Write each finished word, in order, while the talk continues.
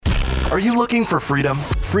Are you looking for freedom?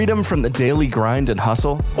 Freedom from the daily grind and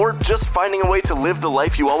hustle? Or just finding a way to live the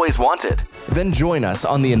life you always wanted? Then join us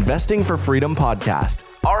on the Investing for Freedom podcast.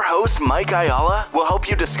 Our host, Mike Ayala, will help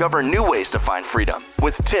you discover new ways to find freedom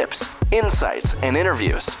with tips, insights, and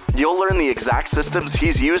interviews. You'll learn the exact systems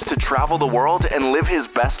he's used to travel the world and live his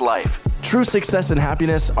best life. True success and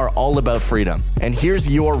happiness are all about freedom. And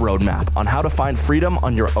here's your roadmap on how to find freedom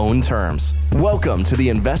on your own terms. Welcome to the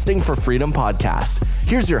Investing for Freedom podcast.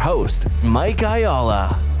 Here's your host, Mike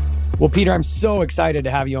Ayala. Well, Peter, I'm so excited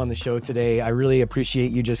to have you on the show today. I really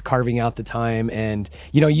appreciate you just carving out the time. And,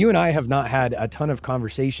 you and I have not had a ton of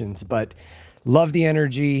conversations, but love the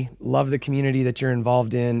energy, love the community that you're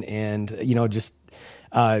involved in. And, we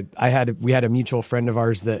had a mutual friend of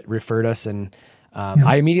ours that referred us, and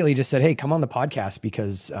I immediately just said, hey, come on the podcast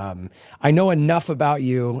because I know enough about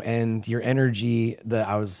you and your energy that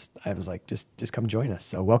I was like, just come join us.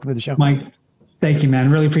 So welcome to the show. Mike, thank you, man.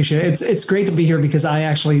 Really appreciate it. It's great to be here because I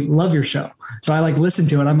actually love your show. So I listen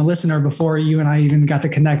to it. I'm a listener before you and I even got to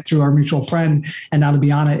connect through our mutual friend. And now to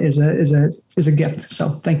be on it is a gift. So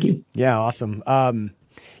thank you. Yeah, awesome.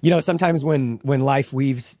 Sometimes when life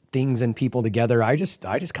weaves things and people together, I just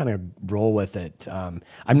kind of roll with it.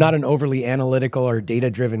 I'm not an overly analytical or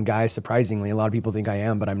data-driven guy, surprisingly. A lot of people think I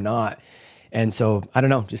am, but I'm not. And so, I don't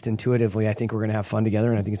know, just intuitively, I think we're going to have fun together,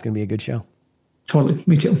 and I think it's going to be a good show. Totally.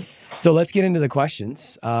 Me too. So let's get into the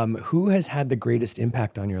questions. Who has had the greatest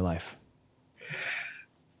impact on your life?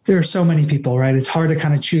 There are so many people, right? It's hard to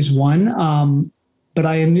kind of choose one. But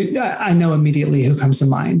I know immediately who comes to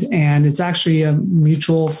mind. And it's actually a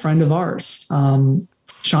mutual friend of ours,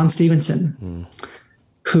 Sean Stevenson,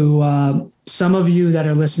 who some of you that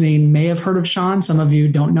are listening may have heard of Sean. Some of you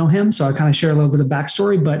don't know him. So I kind of share a little bit of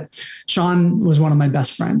backstory. But Sean was one of my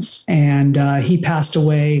best friends. And he passed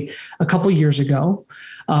away a couple years ago.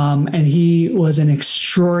 And he was an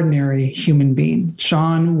extraordinary human being.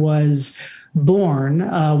 Sean was born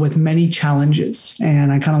with many challenges.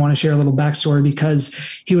 And I kind of want to share a little backstory because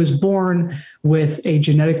he was born with a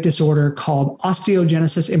genetic disorder called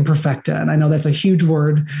osteogenesis imperfecta. And I know that's a huge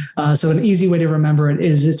word. So an easy way to remember it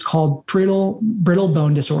is it's called brittle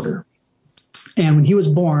bone disorder. And when he was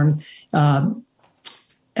born,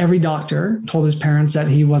 every doctor told his parents that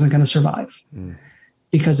he wasn't going to survive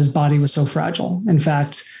because his body was so fragile. In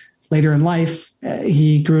fact, later in life,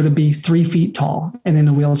 he grew to be 3 feet tall and in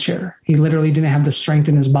a wheelchair. He literally didn't have the strength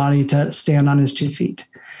in his body to stand on his 2 feet.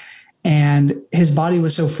 And his body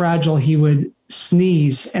was so fragile, he would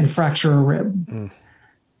sneeze and fracture a rib.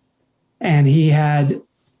 And he had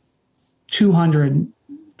 200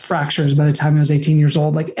 fractures by the time he was 18 years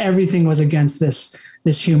old. Like everything was against this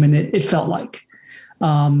human, it felt like.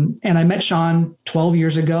 And I met Sean 12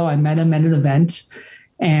 years ago. I met him at an event.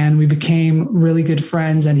 And we became really good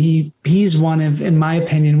friends. And he's one of, in my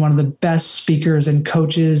opinion, one of the best speakers and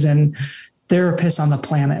coaches and therapists on the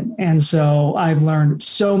planet. And so I've learned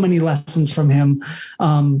so many lessons from him.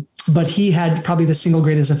 But he had probably the single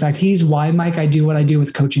greatest effect. He's why, Mike, I do what I do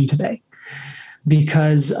with coaching today.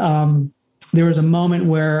 Because there was a moment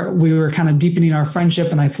where we were kind of deepening our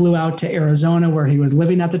friendship, and I flew out to Arizona where he was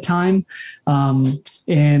living at the time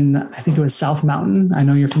in, I think it was South Mountain. I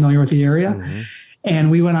know you're familiar with the area.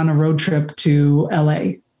 And we went on a road trip to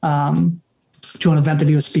LA to an event that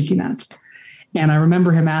he was speaking at. And I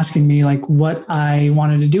remember him asking me what I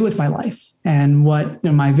wanted to do with my life and what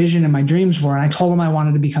my vision and my dreams were. And I told him I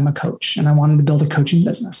wanted to become a coach and I wanted to build a coaching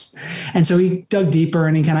business. And so he dug deeper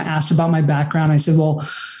and he kind of asked about my background. I said, well,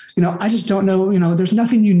 I just don't know, there's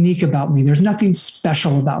nothing unique about me. There's nothing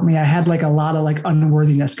special about me. I had a lot of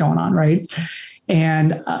unworthiness going on. Right.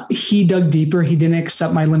 And he dug deeper. He didn't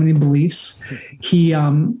accept my limiting beliefs. He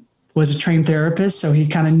was a trained therapist, so he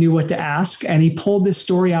kind of knew what to ask. And he pulled this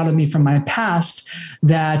story out of me from my past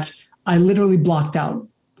that I literally blocked out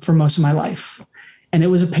for most of my life. And it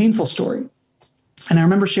was a painful story. And I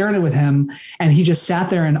remember sharing it with him, and he just sat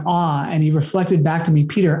there in awe, and he reflected back to me,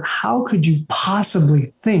 Peter, how could you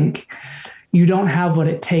possibly think you don't have what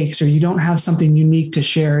it takes or you don't have something unique to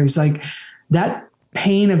share? He's like, that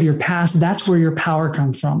pain of your past, that's where your power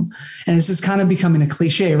comes from. And this is kind of becoming a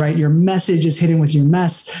cliche, right? Your message is hidden with your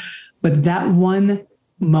mess. But that one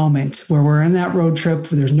moment where we're in that road trip,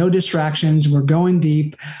 where there's no distractions, we're going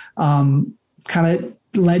deep, kind of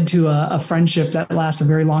led to a friendship that lasts a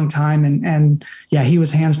very long time. And yeah, he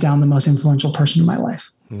was hands down the most influential person in my life.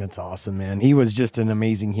 That's awesome, man. He was just an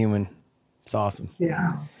amazing human. It's awesome.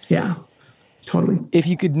 Yeah. Totally. If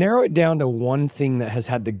you could narrow it down to one thing that has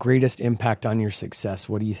had the greatest impact on your success,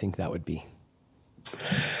 what do you think that would be?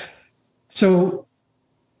 So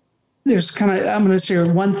I'm going to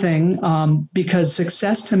share one thing, because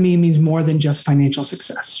success to me means more than just financial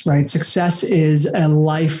success, right? Success is a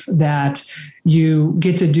life that you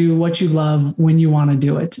get to do what you love when you want to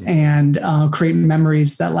do it, and create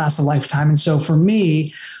memories that last a lifetime. And so for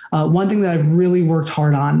me, one thing that I've really worked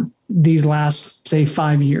hard on these last, say,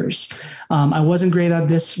 5 years, I wasn't great at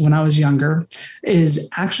this when I was younger, is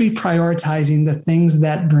actually prioritizing the things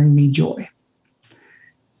that bring me joy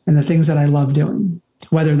and the things that I love doing,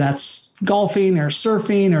 whether that's golfing or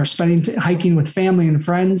surfing or hiking with family and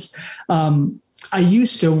friends. I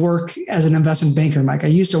used to work as an investment banker, Mike. I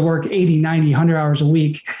used to work 80, 90, 100 hours a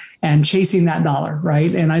week and chasing that dollar,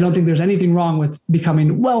 right? And I don't think there's anything wrong with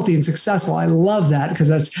becoming wealthy and successful. I love that because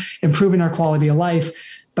that's improving our quality of life.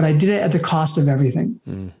 But I did it at the cost of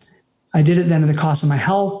everything. I did it then at the cost of my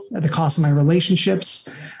health, at the cost of my relationships.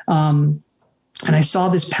 And I saw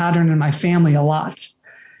this pattern in my family a lot.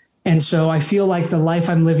 And so I feel like the life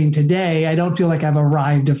I'm living today, I don't feel like I've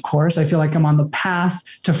arrived, of course. I feel like I'm on the path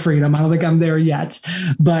to freedom. I don't think I'm there yet.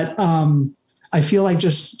 But I feel like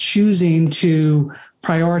just choosing to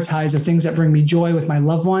prioritize the things that bring me joy with my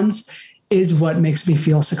loved ones is what makes me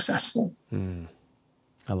feel successful.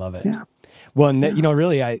 I love it. Yeah. Well, and that,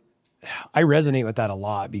 really, I resonate with that a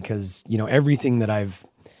lot because, everything that I've,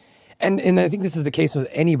 and I think this is the case with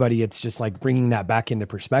anybody, it's just like bringing that back into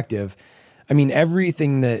perspective. I mean,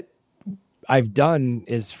 everything that I've done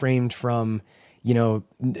is framed from,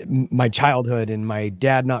 my childhood and my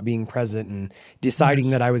dad not being present and deciding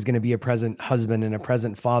that I was going to be a present husband and a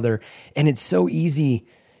present father. And it's so easy,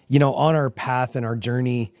 on our path and our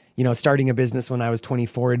journey, starting a business when I was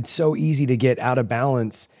 24, it's so easy to get out of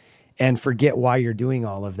balance and forget why you're doing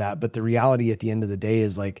all of that. But the reality at the end of the day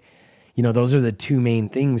is like, those are the two main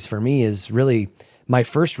things for me is really my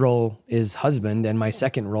first role is husband and my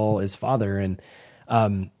second role is father. And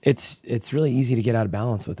it's really easy to get out of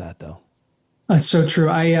balance with that though. That's so true.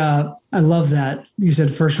 I love that you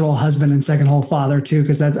said first role husband and second role father too,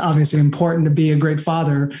 because that's obviously important to be a great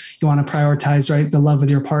father. You want to prioritize, right, the love with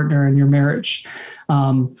your partner and your marriage.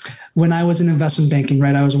 When I was in investment banking,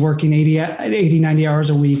 right, I was working 80, 90 hours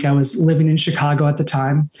a week. I was living in Chicago at the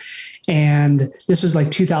time. And this was like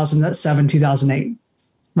 2007, 2008.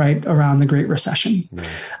 Right around the Great Recession.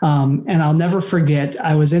 And I'll never forget,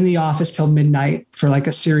 I was in the office till midnight for like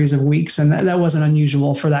a series of weeks. And that wasn't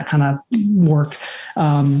unusual for that kind of work.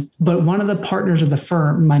 But one of the partners of the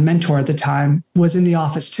firm, my mentor at the time, was in the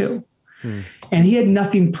office too. And he had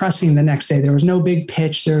nothing pressing the next day. There was no big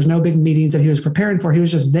pitch. There was no big meetings that he was preparing for. He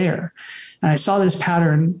was just there. And I saw this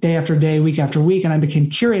pattern day after day, week after week, and I became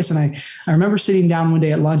curious. And I remember sitting down one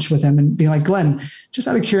day at lunch with him and being like, Glenn, just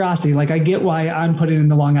out of curiosity, like I get why I'm putting in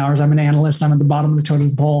the long hours. I'm an analyst. I'm at the bottom of the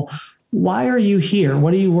totem pole. Why are you here?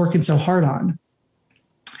 What are you working so hard on?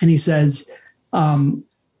 And he says, I'm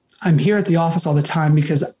here at the office all the time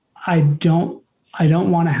because I don't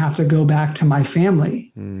want to have to go back to my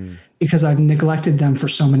family because I've neglected them for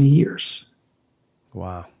so many years.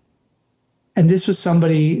 Wow. And this was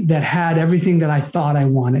somebody that had everything that I thought I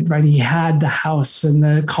wanted, right? He had the house and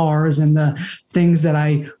the cars and the things that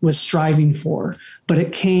I was striving for, but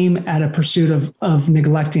it came at a pursuit of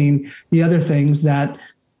neglecting the other things that,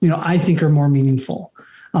 I think are more meaningful,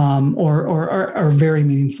 or very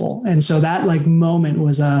meaningful. And so that like moment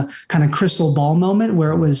was a kind of crystal ball moment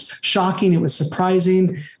where it was shocking. It was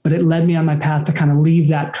surprising, but it led me on my path to kind of leave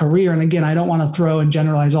that career. And again, I don't want to throw and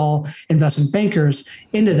generalize all investment bankers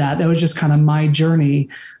into that. That was just kind of my journey.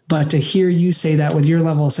 But to hear you say that with your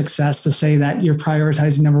level of success, to say that you're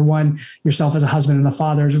prioritizing, number one, yourself as a husband and a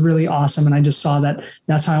father is really awesome. And I just saw that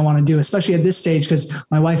that's how I want to do, especially at this stage, because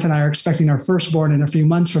my wife and I are expecting our firstborn in a few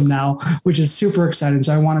months from now, which is super exciting.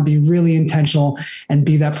 So I want to be really intentional and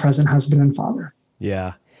be that present husband and father.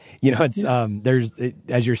 Yeah. It's,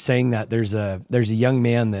 as you're saying that, there's a young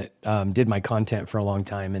man that did my content for a long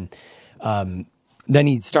time. And then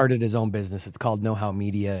he started his own business. It's called Know How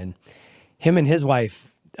Media. And him and his wife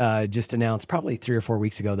just announced probably 3 or 4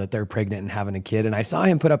 weeks ago that they're pregnant and having a kid. And I saw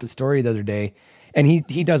him put up a story the other day, and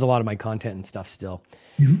he does a lot of my content and stuff still.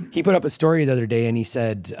 Mm-hmm. He put up a story the other day and he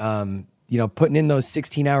said, putting in those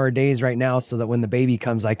 16-hour days right now so that when the baby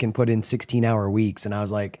comes, I can put in 16-hour weeks. And I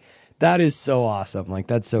was like, that is so awesome. Like,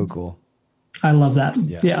 that's so cool. I love that.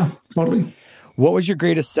 Yeah, totally. What was your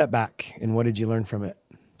greatest setback and what did you learn from it?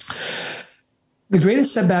 The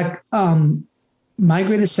greatest setback, my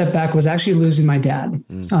greatest setback was actually losing my dad,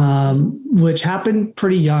 which happened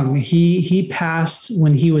pretty young. He passed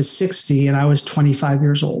when he was 60 and I was 25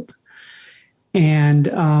 years old. And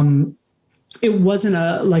it wasn't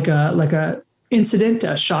a incident,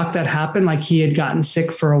 a shock that happened, like he had gotten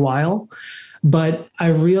sick for a while. But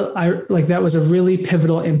I like that was a really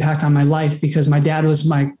pivotal impact on my life because my dad was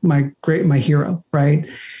my hero, right?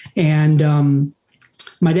 And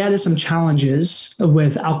my dad had some challenges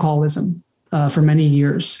with alcoholism for many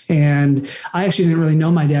years. And I actually didn't really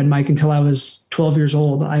know my dad, Mike, until I was 12 years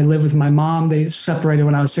old. I lived with my mom. They separated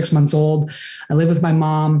when I was 6 months old. I lived with my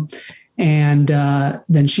mom. And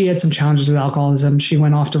then she had some challenges with alcoholism. She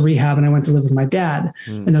went off to rehab and I went to live with my dad.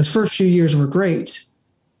 And those first few years were great.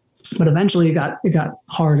 But eventually it got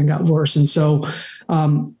hard and got worse. And so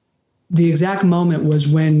the exact moment was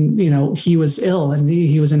when, he was ill and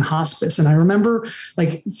he was in hospice. And I remember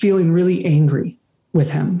like feeling really angry with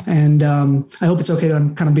him. And I hope it's okay that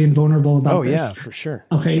I'm kind of being vulnerable about this. Oh yeah, for sure.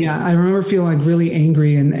 Okay. Yeah. I remember feeling like really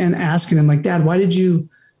angry and asking him like, Dad, why did you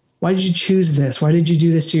choose this? Why did you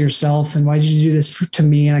do this to yourself? And why did you do this to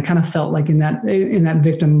me? And I kind of felt like in that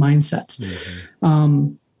victim mindset.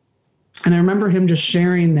 Mm-hmm. And I remember him just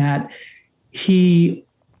sharing that he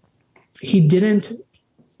didn't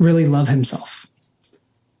really love himself.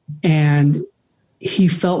 And he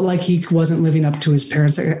felt like he wasn't living up to his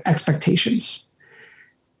parents' expectations.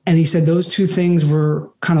 And he said those two things were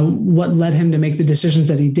kind of what led him to make the decisions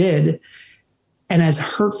that he did. And as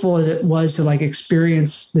hurtful as it was to like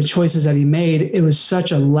experience the choices that he made, it was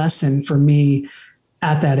such a lesson for me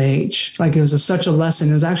at that age. Like it was such a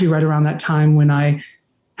lesson. It was actually right around that time when I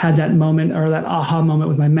had that moment or that aha moment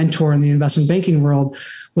with my mentor in the investment banking world,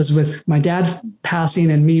 was with my dad passing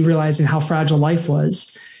and me realizing how fragile life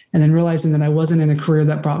was. And then realizing that I wasn't in a career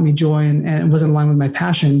that brought me joy and it wasn't aligned with my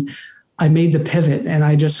passion. I made the pivot and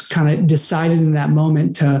I just kind of decided in that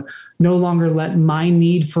moment to no longer let my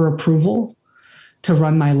need for approval to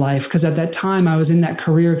run my life. Because at that time I was in that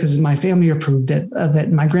career because my family approved of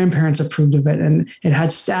it. My grandparents approved of it and it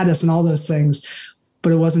had status and all those things,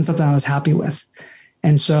 but it wasn't something I was happy with.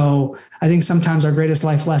 And so I think sometimes our greatest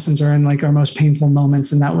life lessons are in like our most painful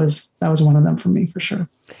moments. And that was one of them for me, for sure.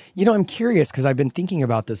 I'm curious because I've been thinking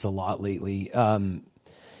about this a lot lately.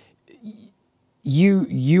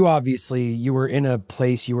 You obviously, you were in a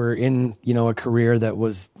place, you were in, a career that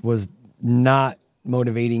was not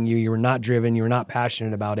motivating you. You were not driven. You were not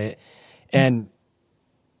passionate about it. And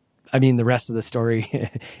I mean, the rest of the story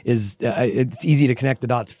is, it's easy to connect the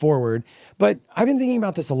dots forward, but I've been thinking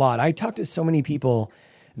about this a lot. I talk to so many people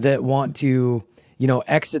that want to,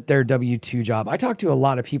 exit their W-2 job. I talk to a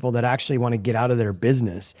lot of people that actually want to get out of their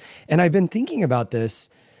business. And I've been thinking about this.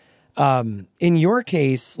 In your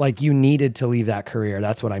case, like you needed to leave that career.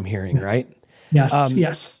 That's what I'm hearing, yes. Right? Yes.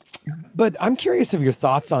 Yes. But I'm curious of your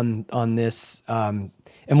thoughts on this. And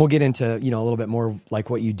we'll get into, a little bit more like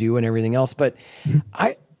what you do and everything else. But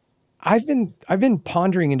I've been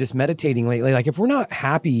pondering and just meditating lately. Like if we're not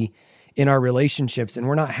happy in our relationships and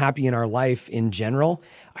we're not happy in our life in general,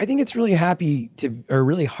 I think it's really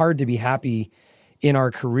really hard to be happy in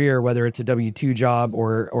our career, whether it's a W-2 job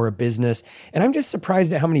or a business. And I'm just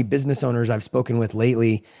surprised at how many business owners I've spoken with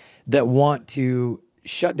lately that want to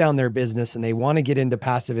shut down their business and they want to get into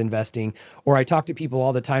passive investing. Or I talk to people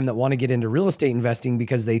all the time that want to get into real estate investing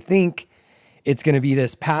because they think it's going to be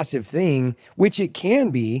this passive thing, which it can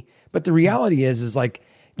be. But the reality is like,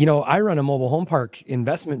 I run a mobile home park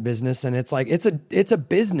investment business and it's like, it's a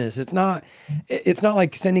business. It's not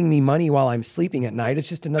like sending me money while I'm sleeping at night. It's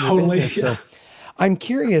just another business. Yeah. So I'm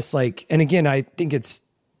curious, like, and again, I think it's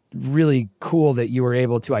really cool that you were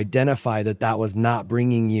able to identify that was not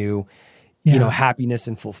bringing you, happiness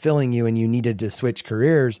and fulfilling you and you needed to switch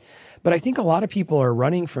careers. But I think a lot of people are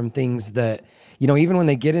running from things that, even when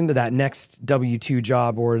they get into that next W-2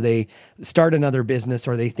 job or they start another business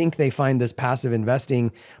or they think they find this passive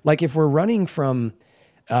investing, like if we're running from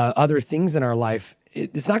other things in our life,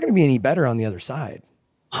 it's not going to be any better on the other side.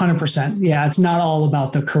 100%. Yeah. It's not all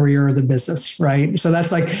about the career or the business, right? So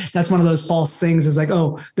that's one of those false things is like,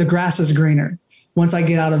 oh, the grass is greener. Once I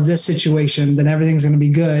get out of this situation, then everything's going to be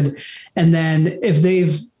good. And then if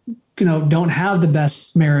they've, don't have the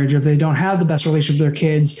best marriage or if they don't have the best relationship with their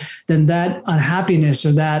kids, then that unhappiness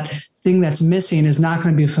or that thing that's missing is not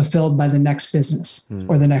going to be fulfilled by the next business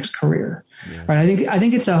or the next career. Yeah. Right. I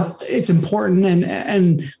think it's important.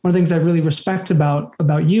 And one of the things I really respect about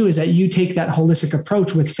you is that you take that holistic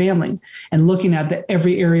approach with family and looking at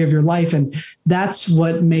every area of your life. And that's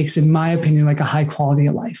what makes, in my opinion, like a high quality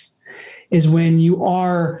of life is when you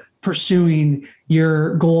are pursuing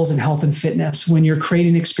your goals in health and fitness, when you're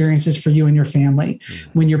creating experiences for you and your family,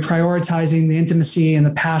 when you're prioritizing the intimacy and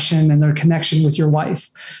the passion and the connection with your wife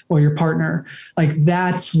or your partner, like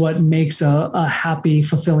that's what makes a happy,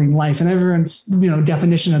 fulfilling life. And everyone's,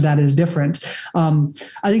 definition of that is different. I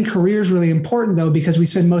think career is really important though, because we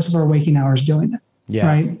spend most of our waking hours doing it. Yeah.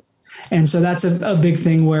 Right. And so that's a big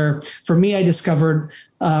thing where for me, I discovered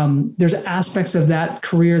there's aspects of that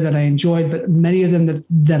career that I enjoyed, but many of them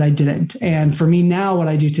that I didn't. And for me now, what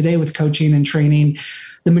I do today with coaching and training,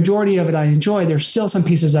 the majority of it I enjoy. There's still some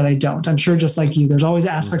pieces that I don't. I'm sure just like you, there's always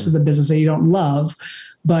aspects of the business that you don't love,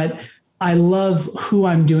 but I love who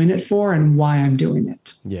I'm doing it for and why I'm doing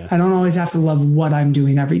it. Yeah. I don't always have to love what I'm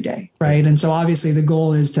doing every day, right? And so obviously the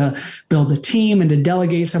goal is to build a team and to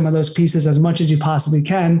delegate some of those pieces as much as you possibly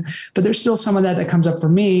can. But there's still some of that comes up for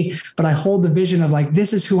me, but I hold the vision of like,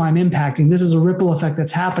 this is who I'm impacting. This is a ripple effect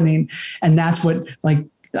that's happening. And that's what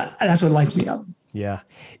lights me up. Yeah.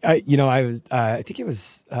 I think it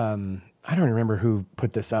was, I don't remember who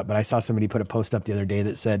put this up, but I saw somebody put a post up the other day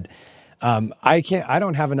that said, I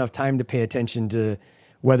don't have enough time to pay attention to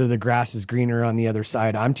whether the grass is greener on the other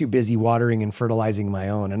side. I'm too busy watering and fertilizing my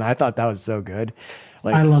own. And I thought that was so good.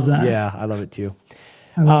 Like, I love that. Yeah, I love it too.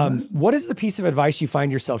 What is the piece of advice you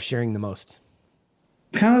find yourself sharing the most?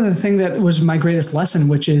 Kind of the thing that was my greatest lesson,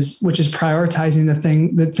 which is prioritizing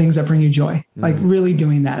the things that bring you joy, like really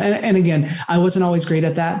doing that. And again, I wasn't always great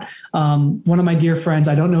at that. One of my dear friends,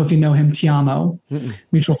 I don't know if you know him, Tiamo,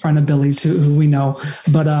 mutual friend of Billy's who we know,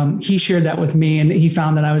 but he shared that with me, and he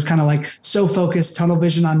found that I was kind of like so focused, tunnel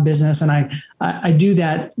vision on business. And I do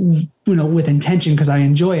that, with intention because I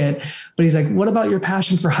enjoy it. But he's like, what about your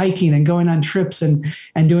passion for hiking and going on trips and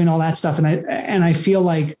doing all that stuff? And I feel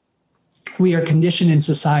like we are conditioned in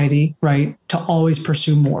society, right, to always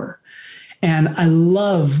pursue more. And I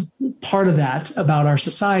love part of that about our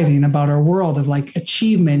society and about our world of like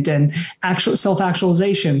achievement and actual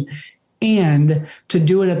self-actualization, and to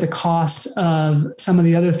do it at the cost of some of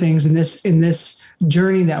the other things in this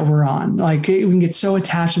journey that we're on. Like we can get so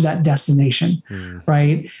attached to that destination,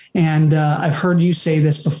 right? And I've heard you say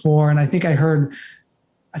this before, and I think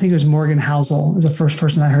it was Morgan Housel is the first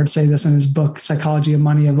person I heard say this in his book, Psychology of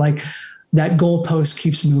Money, of like, that goalpost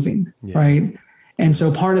keeps moving, right? And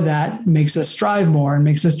so part of that makes us strive more and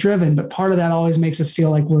makes us driven, but part of that always makes us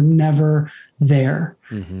feel like we're never there.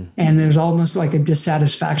 And there's almost like a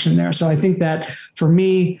dissatisfaction there. So I think that for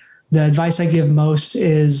me, the advice I give most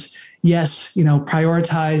is, yes,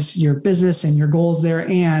 prioritize your business and your goals there,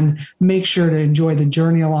 and make sure to enjoy the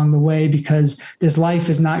journey along the way, because this life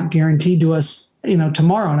is not guaranteed to us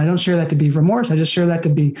tomorrow. And I don't share that to be remorse. I just share that to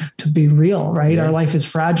be real, right? Yeah. Our life is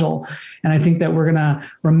fragile. And I think that we're going to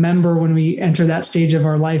remember when we enter that stage of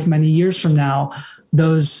our life many years from now,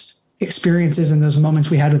 those experiences and those moments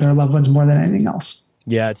we had with our loved ones more than anything else.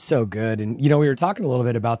 Yeah, it's so good. And, we were talking a little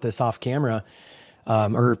bit about this off camera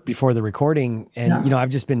or before the recording. And, I've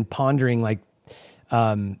just been pondering like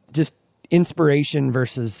just inspiration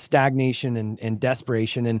versus stagnation and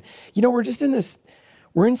desperation. And,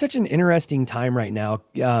 we're in such an interesting time right now.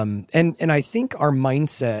 And I think our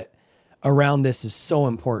mindset around this is so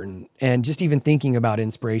important. And just even thinking about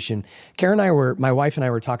inspiration, my wife and I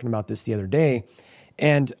were talking about this the other day.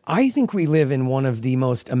 And I think we live in one of the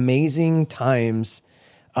most amazing times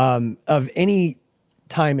of any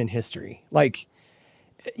time in history. Like,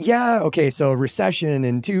 so recession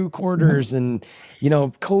in 2 quarters and,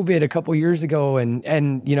 COVID a couple years ago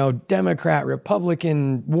and Democrat,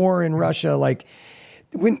 Republican, war in Russia, like,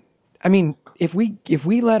 if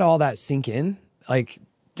we let all that sink in, like,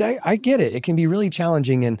 I get it. It can be really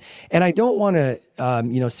challenging. And I don't want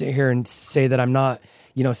to, sit here and say that I'm not,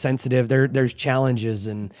 sensitive. There's challenges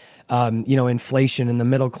and, inflation and the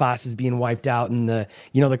middle class is being wiped out and the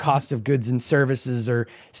cost of goods and services are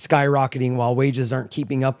skyrocketing while wages aren't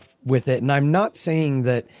keeping up with it. And I'm not saying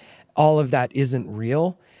that all of that isn't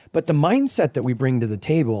real, but the mindset that we bring to the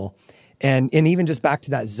table. And even just back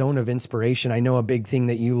to that zone of inspiration, I know a big thing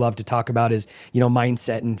that you love to talk about is,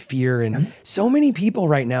 mindset and fear. And so many people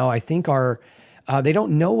right now, I think they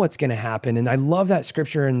don't know what's going to happen. And I love that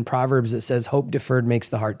scripture in Proverbs that says, hope deferred makes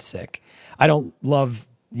the heart sick. I don't love,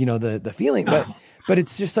 the feeling, but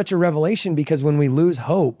it's just such a revelation, because when we lose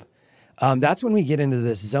hope, that's when we get into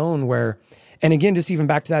this zone where, and again, just even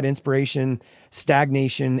back to that inspiration,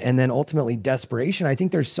 stagnation, and then ultimately desperation. I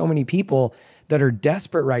think there's so many people that are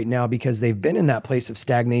desperate right now because they've been in that place of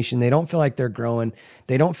stagnation. They don't feel like they're growing.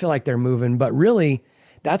 They don't feel like they're moving. But really,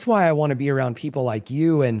 that's why I want to be around people like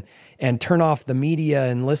you and turn off the media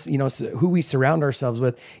and listen, who we surround ourselves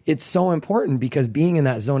with. It's so important, because being in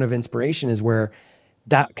that zone of inspiration is where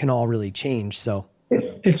that can all really change. So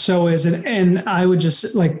it so is. And I would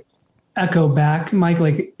just like echo back, Mike,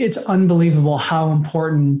 like it's unbelievable how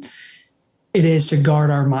important it is to guard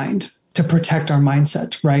our mind, to protect our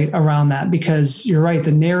mindset, right, around that. Because you're right,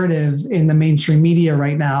 the narrative in the mainstream media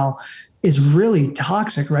right now is really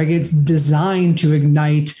toxic, right? It's designed to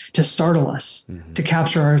ignite, to startle us, to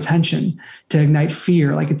capture our attention, to ignite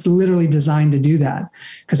fear. Like it's literally designed to do that,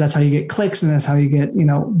 because that's how you get clicks and that's how you get,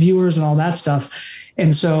 viewers and all that stuff.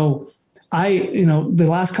 And so the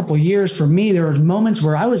last couple of years for me, there were moments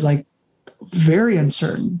where I was like very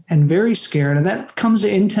uncertain and very scared. And that comes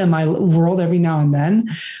into my world every now and then.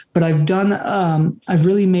 But I've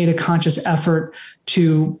really made a conscious effort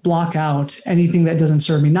to block out anything that doesn't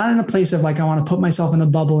serve me, not in a place of like, I want to put myself in a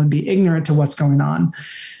bubble and be ignorant to what's going on.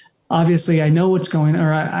 Obviously I know what's going on,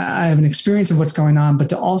 or I have an experience of what's going on, but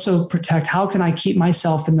to also protect, how can I keep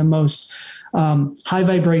myself in the most high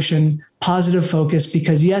vibration, positive focus?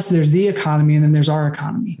 Because yes, there's the economy and then there's our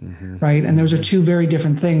economy, right? And those are two very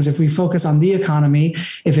different things. If we focus on the economy,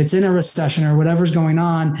 if it's in a recession or whatever's going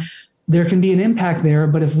on, there can be an impact there.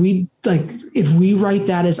 But if we write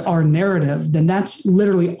that as our narrative, then that's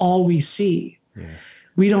literally all we see. Yeah.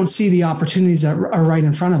 We don't see the opportunities that are right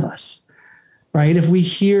in front of us, right? If we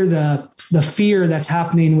hear the fear that's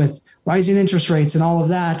happening with rising interest rates and all of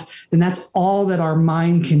that, then that's all that our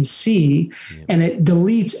mind can see. Yeah. And it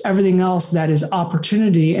deletes everything else that is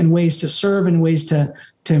opportunity and ways to serve and ways to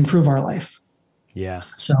improve our life. Yeah.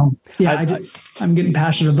 So yeah, I'm getting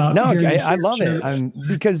passionate about. No, I love it.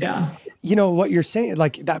 Because what you're saying,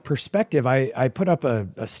 like that perspective, I put up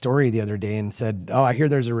a story the other day and said, oh, I hear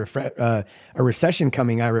there's a recession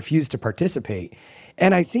coming. I refuse to participate.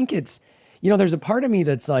 And I think it's, there's a part of me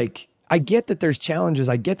that's like, I get that there's challenges.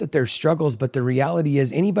 I get that there's struggles, but the reality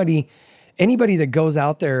is anybody that goes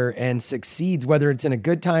out there and succeeds, whether it's in a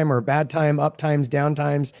good time or a bad time, up times, down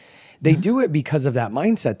times, they do it because of that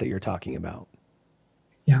mindset that you're talking about.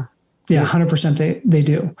 Yeah. Yeah. 100% they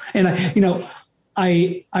do. And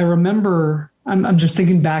I remember, I'm just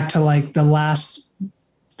thinking back to like the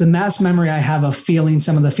mass memory I have of feeling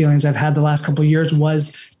some of the feelings I've had the last couple of years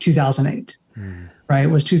was 2008. Right. It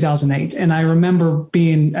was 2008. And I remember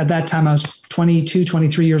being, at that time, I was 22,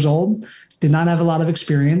 23 years old, did not have a lot of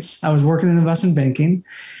experience. I was working in investment banking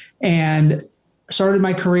and started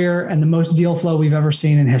my career and the most deal flow we've ever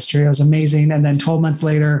seen in history. It was amazing. And then 12 months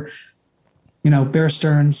later, Bear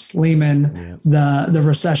Stearns, Lehman, the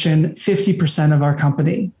recession, 50% of our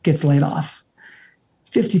company gets laid off,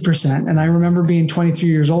 50%. And I remember being 23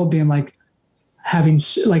 years old, being like, having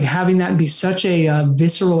that be such a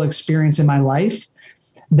visceral experience in my life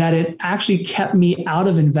that it actually kept me out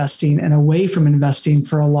of investing and away from investing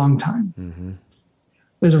for a long time.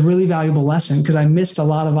 It was a really valuable lesson because I missed a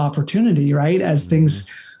lot of opportunity, right? As things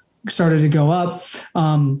started to go up.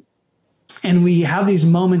 And we have these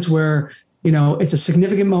moments where, it's a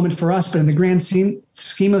significant moment for us, but in the grand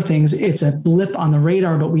scheme of things, it's a blip on the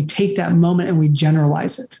radar, but we take that moment and we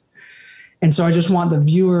generalize it. And so I just want the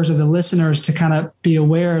viewers or the listeners to kind of be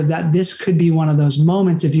aware that this could be one of those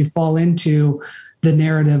moments if you fall into the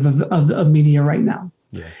narrative of media right now.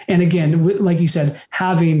 Yeah. And again, like you said,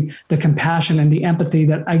 having the compassion and the empathy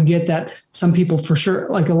that I get that some people for sure,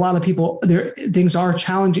 like a lot of people, things are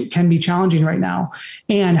challenging, can be challenging right now.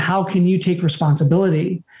 And how can you take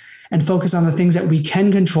responsibility and focus on the things that we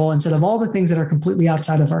can control instead of all the things that are completely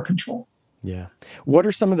outside of our control? Yeah. What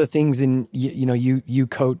are some of the things you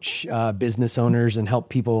coach business owners and help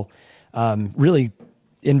people really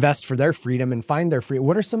invest for their freedom and find their freedom?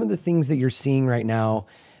 What are some of the things that you're seeing right now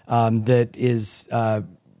that is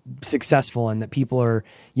successful and that people are,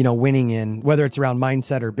 winning in, whether it's around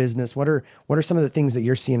mindset or business? What are some of the things that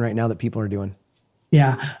you're seeing right now that people are doing?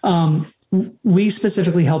 Yeah. We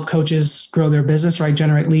specifically help coaches grow their business, right?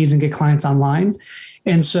 Generate leads and get clients online.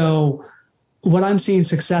 And so what I'm seeing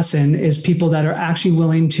success in is people that are actually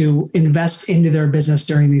willing to invest into their business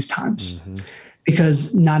during these times,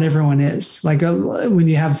 because not everyone is. Like when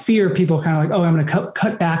you have fear, people kind of like, oh, I'm going to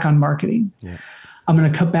cut back on marketing. Yeah. I'm going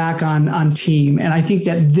to cut back on team. And I think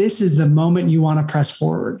that this is the moment you want to press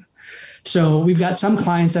forward. So we've got some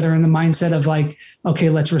clients that are in the mindset of like,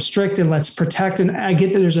 okay, let's restrict and let's protect. And I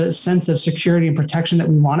get that there's a sense of security and protection that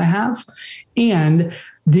we want to have. And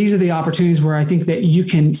these are the opportunities where I think that you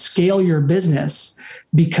can scale your business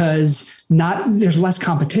because there's less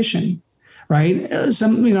competition, right?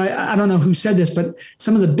 I don't know who said this, but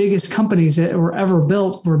some of the biggest companies that were ever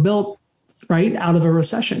built were built right out of a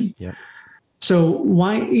recession. Yeah. So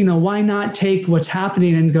why not take what's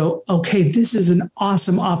happening and go, okay, this is an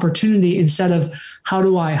awesome opportunity instead of how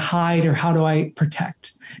do I hide or how do I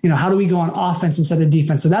protect? How do we go on offense instead of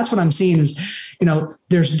defense? So that's what I'm seeing is,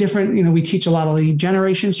 there's different, we teach a lot of lead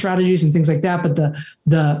generation strategies and things like that, but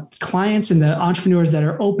the clients and the entrepreneurs that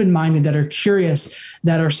are open-minded, that are curious,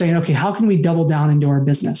 that are saying, okay, how can we double down into our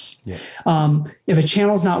business? Yeah. If a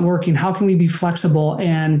channel's not working, how can we be flexible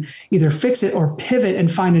and either fix it or pivot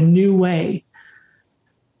and find a new way,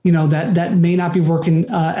 that may not be working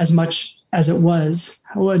as much as it was,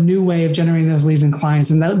 a new way of generating those leads and clients.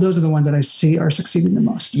 And those are the ones that I see are succeeding the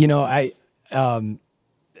most.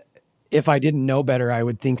 If I didn't know better, I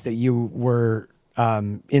would think that you were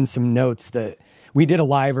in some notes that we did a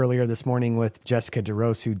live earlier this morning with Jessica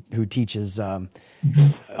DeRose, who teaches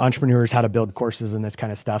entrepreneurs how to build courses and this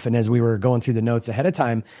kind of stuff. And as we were going through the notes ahead of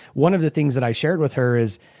time, one of the things that I shared with her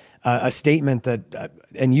is a statement that,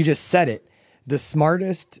 and you just said it, the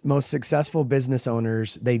smartest, most successful business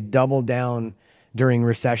owners, they double down during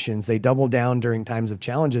recessions. They double down during times of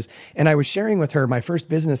challenges. And I was sharing with her my first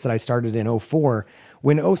business that I started in 2004.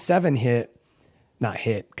 When 07 hit, not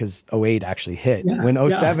hit because 08 actually hit. Yeah, when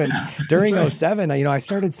 07, during right. 07, I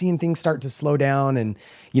started seeing things start to slow down, and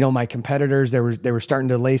my competitors, they were starting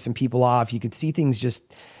to lay some people off. You could see things just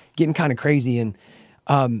getting kind of crazy, and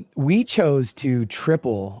we chose to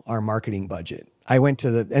triple our marketing budget. I went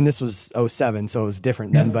to and this was 07, so it was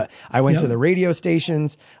different then, but I went to the radio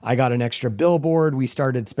stations. I got an extra billboard. We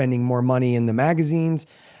started spending more money in the magazines.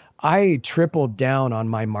 I tripled down on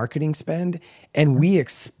my marketing spend, and we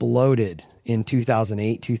exploded in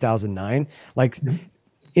 2008, 2009.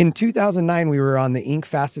 In 2009, we were on the Inc.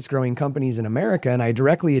 fastest growing companies in America, and I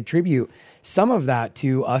directly attribute some of that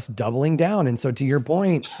to us doubling down. And so to your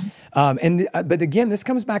point, but again, this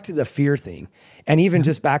comes back to the fear thing. And even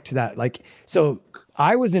just back to that, so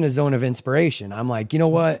I was in a zone of inspiration. I'm like, you know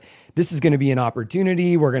what? This is going to be an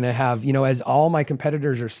opportunity. We're going to have, as all my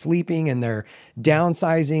competitors are sleeping and they're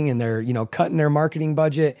downsizing and they're, cutting their marketing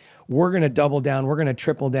budget, we're going to double down. We're going to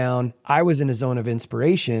triple down. I was in a zone of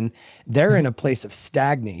inspiration. They're in a place of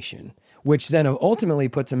stagnation, which then ultimately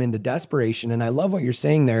puts them into desperation. And I love what you're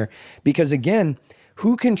saying there, because again,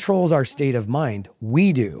 who controls our state of mind?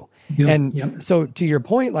 We do. So to your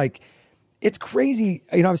point, it's crazy.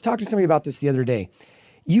 I was talking to somebody about this the other day.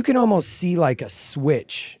 You can almost see a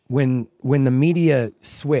switch when the media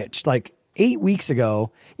switched. 8 weeks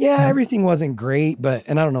ago, everything wasn't great,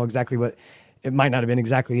 and I don't know exactly what, it might not have been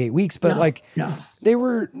exactly 8 weeks, but they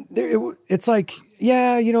were there. It's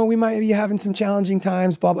we might be having some challenging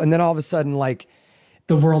times, blah, blah. And then all of a sudden,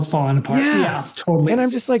 the world's falling apart. Yeah, totally. And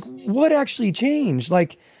I'm just what actually changed?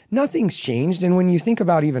 Nothing's changed. And when you think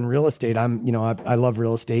about even real estate, I love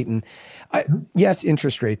real estate, and yes,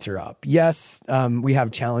 interest rates are up. Yes, we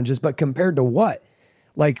have challenges, but compared to what?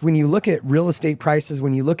 When you look at real estate prices,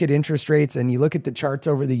 when you look at interest rates and you look at the charts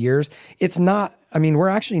over the years, it's not, we're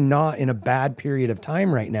actually not in a bad period of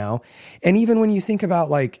time right now. And even when you think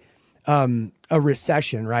about a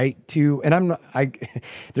recession, right?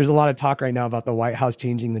 There's a lot of talk right now about the White House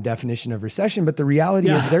changing the definition of recession, but the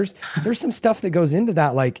reality is there's some stuff that goes into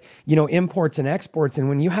that, imports and exports. And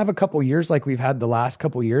when you have a couple years like we've had the last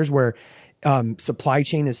couple years where supply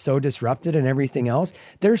chain is so disrupted and everything else,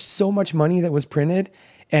 there's so much money that was printed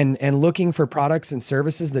and looking for products and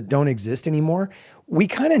services that don't exist anymore. We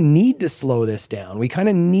kind of need to slow this down. We kind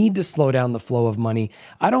of need to slow down the flow of money.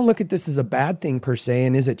 I don't look at this as a bad thing per se.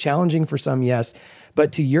 And is it challenging for some? Yes.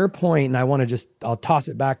 But to your point, and I'll toss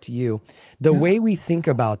it back to you, the way we think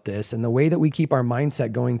about this and the way that we keep our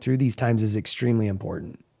mindset going through these times is extremely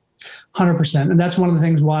important. 100%. And that's one of the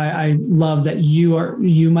things why I love that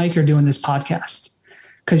you, Mike, are doing this podcast,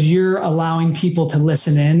 because you're allowing people to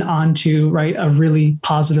listen in onto a really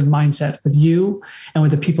positive mindset with you and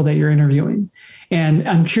with the people that you're interviewing. And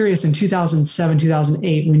I'm curious, in 2007,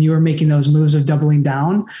 2008, when you were making those moves of doubling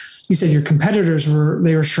down, you said your competitors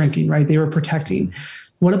were shrinking, right? They were protecting.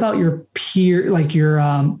 What about your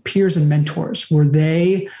peers and mentors? Were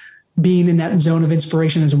they being in that zone of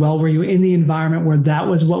inspiration as well? Were you in the environment where that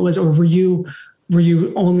was what was, or were you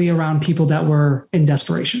only around people that were in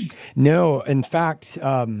desperation? No, in fact,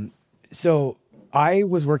 so I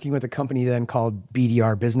was working with a company then called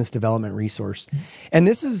BDR, Business Development Resource. And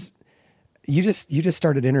this is, you just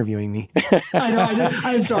started interviewing me. I know.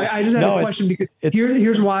 I'm sorry. I just had a question because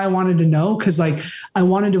here's why I wanted to know. Because I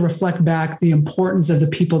wanted to reflect back the importance of the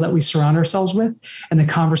people that we surround ourselves with and the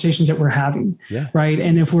conversations that we're having. Yeah. Right.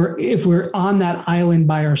 And if we're on that island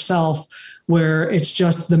by ourselves, where it's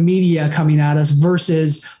just the media coming at us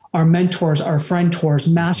versus our mentors, our friend tours,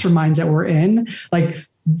 masterminds that we're in,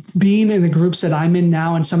 being in the groups that I'm in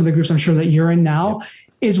now and some of the groups I'm sure that you're in now,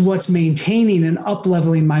 is what's maintaining and up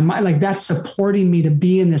leveling my mind. Like that's supporting me to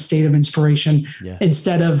be in this state of inspiration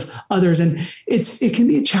instead of others. And it can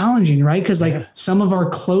be challenging, right? Because like some of our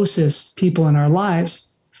closest people in our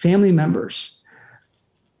lives, family members,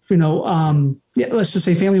 let's just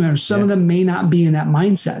say family members, some of them may not be in that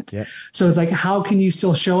mindset. Yeah. So it's like, how can you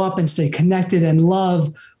still show up and stay connected and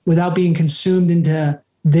love without being consumed into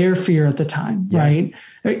their fear at the time, right?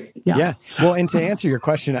 Yeah. Well, and to answer your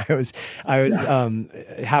question, I was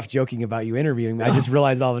half joking about you interviewing me. I just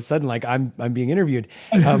realized all of a sudden, like I'm being interviewed,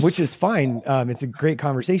 which is fine. It's a great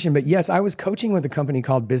conversation. But yes, I was coaching with a company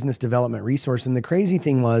called Business Development Resource, and the crazy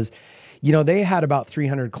thing was, they had about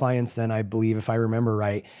 300 clients then, I believe, if I remember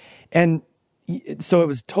right, and so it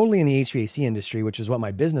was totally in the HVAC industry, which is what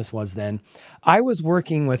my business was then. I was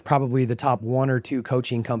working with probably the top 1 or 2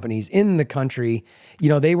 coaching companies in the country.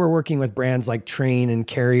 They were working with brands like Trane and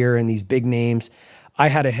Carrier and these big names. I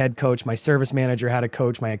had a head coach. My service manager had a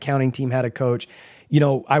coach. My accounting team had a coach.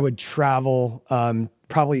 I would travel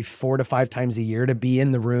probably 4 to 5 times a year to be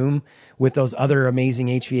in the room with those other amazing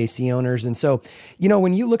HVAC owners. And so,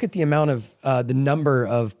 when you look at the amount of the number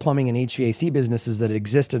of plumbing and HVAC businesses that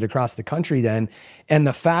existed across the country then, and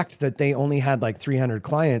the fact that they only had like 300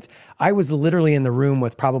 clients, I was literally in the room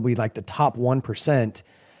with probably like the top 1%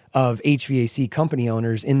 of HVAC company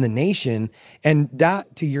owners in the nation. And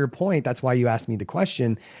that, to your point, that's why you asked me the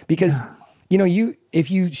question, because,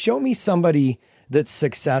 if you show me somebody that's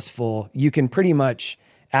successful, you can pretty much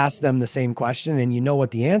ask them the same question and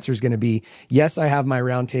what the answer is going to be. Yes, I have my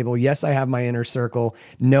round table. Yes, I have my inner circle.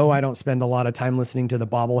 No, I don't spend a lot of time listening to the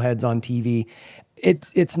bobbleheads on TV.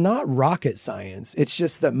 It's not rocket science. It's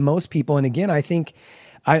just that most people, and again, I think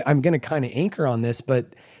I'm going to kind of anchor on this, but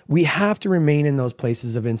we have to remain in those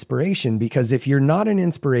places of inspiration, because if you're not an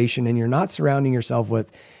inspiration and you're not surrounding yourself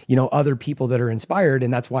with, other people that are inspired,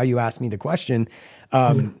 and that's why you asked me the question,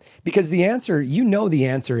 because the answer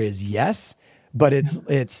is yes, but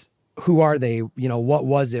it's who are they? What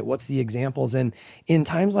was it? What's the examples? And in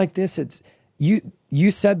times like this, it's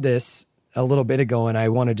you said this a little bit ago, and I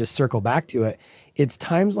want to just circle back to it. It's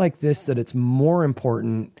times like this that it's more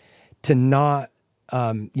important to not,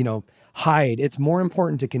 hide. It's more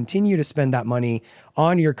important to continue to spend that money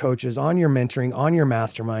on your coaches, on your mentoring, on your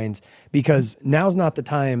masterminds, because now's not the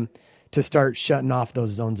time to start shutting off those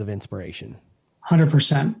zones of inspiration.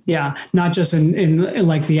 100%. Yeah. Not just in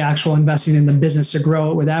like the actual investing in the business to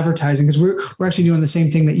grow it with advertising, because we're actually doing the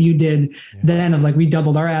same thing that you did then, of like, we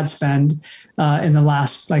doubled our ad spend in the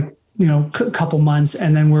last couple months,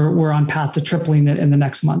 and then we're on path to tripling it in the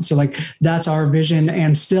next month. So like, that's our vision.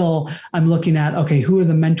 And still I'm looking at, okay, who are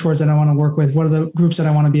the mentors that I want to work with? What are the groups that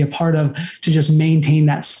I want to be a part of to just maintain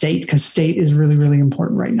that state? Because state is really, really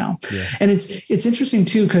important right now. Yeah. And it's interesting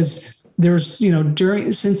too, because there's,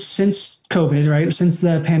 since COVID, right? Since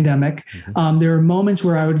the pandemic, there are moments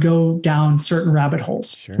where I would go down certain rabbit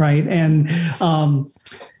holes, right? And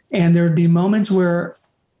there would be moments where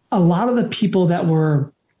a lot of the people that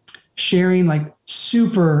were sharing like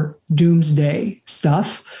super doomsday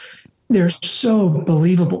stuff, they're so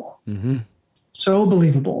believable, so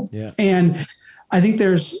believable. Yeah. And I think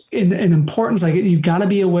there's an importance, like you've got to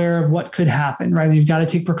be aware of what could happen, right? You've got to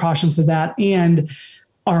take precautions to that. And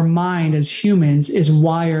our mind as humans is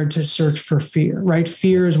wired to search for fear, right?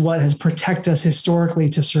 Fear is what has protected us historically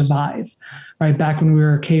to survive, right? Back when we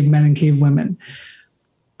were cavemen and cavewomen.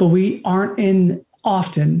 But we aren't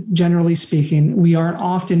often, generally speaking, we aren't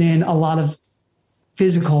often in a lot of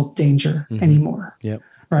physical danger anymore,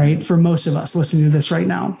 right? For most of us listening to this right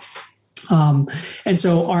now. And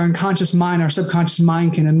so our unconscious mind, our subconscious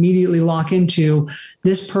mind can immediately lock into,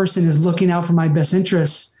 this person is looking out for my best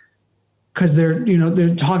interests, because they're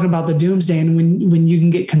talking about the doomsday. And when you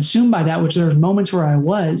can get consumed by that, which there's moments where I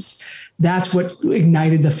was, that's what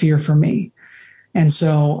ignited the fear for me. And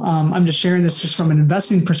so I'm just sharing this just from an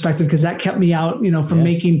investing perspective, because that kept me out, from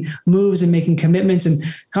making moves and making commitments, and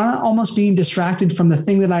kind of almost being distracted from the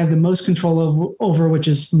thing that I have the most control over, which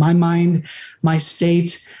is my mind, my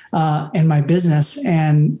state, and my business.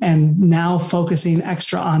 And now focusing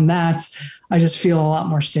extra on that, I just feel a lot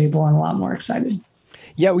more stable and a lot more excited.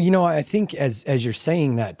 Yeah, well, I think as you're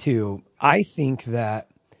saying that too, I think that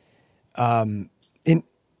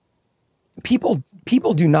people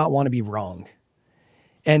do not want to be wrong.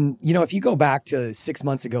 And, if you go back to 6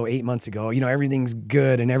 months ago, 8 months ago, everything's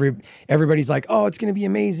good and everybody's like, oh, it's going to be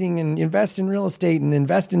amazing, and invest in real estate and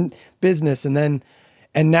invest in business. And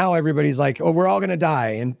now everybody's like, oh, we're all going to die.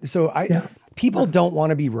 And so people don't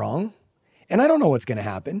want to be wrong. And I don't know what's going to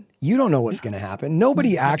happen. You don't know what's going to happen.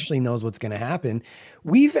 Nobody actually knows what's going to happen.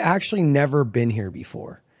 We've actually never been here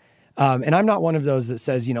before. And I'm not one of those that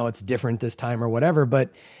says, it's different this time or whatever, but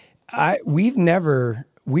we've never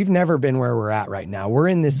been where we're at right now. We're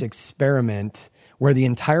in this experiment where the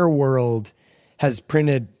entire world has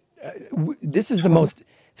printed. This is the most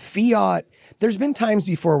fiat. There's been times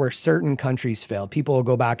before where certain countries failed. People will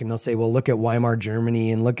go back and they'll say, well, look at Weimar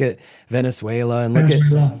Germany and look at Venezuela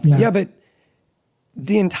and yeah, but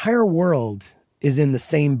the entire world is in the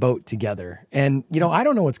same boat together. And, I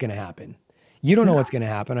don't know what's going to happen. You don't know what's going to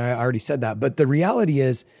happen. I already said that. But the reality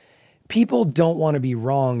is people don't want to be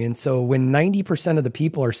wrong. And so when 90% of the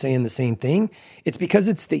people are saying the same thing, it's because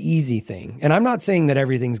it's the easy thing. And I'm not saying that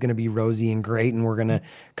everything's going to be rosy and great and we're going to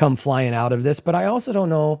come flying out of this, but I also don't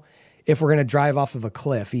know if we're going to drive off of a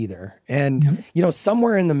cliff either. And,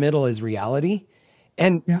 somewhere in the middle is reality.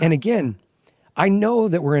 And again, I know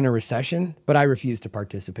that we're in a recession, but I refuse to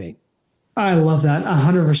participate. I love that.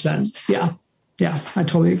 100%. Yeah. Yeah. I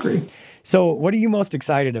totally agree. So what are you most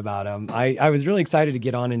excited about? I was really excited to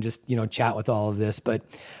get on and just, chat with all of this, but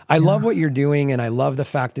I love what you're doing. And I love the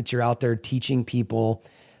fact that you're out there teaching people,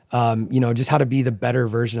 just how to be the better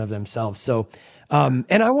version of themselves. So, and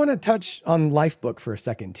I want to touch on Lifebook for a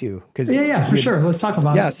second too. Yeah, for sure. Let's talk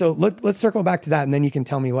about it. Yeah. So let's circle back to that. And then you can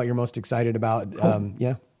tell me what you're most excited about.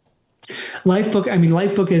 Cool. Lifebook.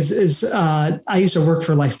 Lifebook is I used to work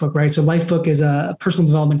for Lifebook, right? So Lifebook is a personal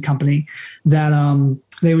development company that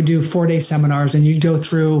they would do 4-day seminars, and you'd go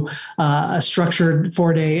through a structured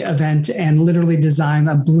 4-day event and literally design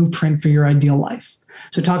a blueprint for your ideal life.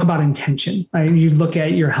 So talk about intention, right? You look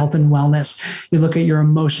at your health and wellness, you look at your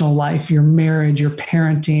emotional life, your marriage, your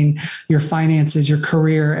parenting, your finances, your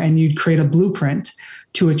career, and you'd create a blueprint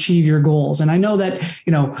to achieve your goals. And I know that,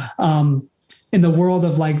 in the world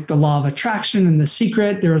of like the law of attraction and The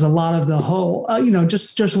Secret, there was a lot of the whole,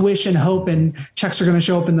 just wish and hope and checks are going to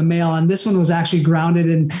show up in the mail. And this one was actually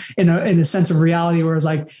grounded in a sense of reality where it's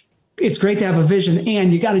like, it's great to have a vision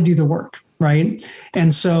and you got to do the work. Right.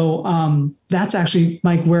 And so that's actually,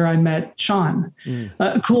 Mike, where I met Sean.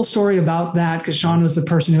 A cool story about that, because Sean was the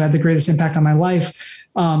person who had the greatest impact on my life.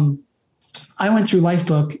 I went through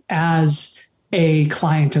Lifebook as a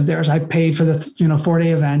client of theirs. I paid for the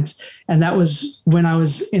 4-day event. And that was when I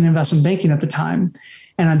was in investment banking at the time.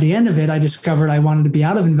 And at the end of it, I discovered I wanted to be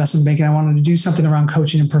out of investment banking. I wanted to do something around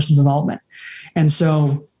coaching and personal development. And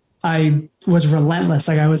so I was relentless.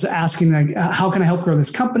 Like I was asking, like, how can I help grow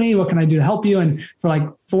this company? What can I do to help you? And for like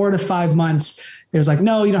 4 to 5 months, it was like,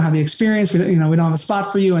 no, you don't have the experience. We don't have a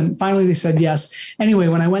spot for you. And finally they said yes. Anyway,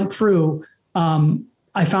 when I went through,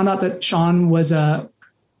 I found out that Sean was a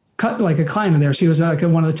client of theirs. He was like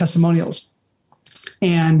one of the testimonials.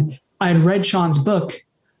 And I had read Sean's book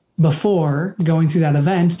before going through that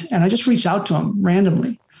event. And I just reached out to him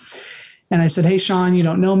randomly. And I said, hey, Sean, you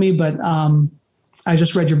don't know me, but I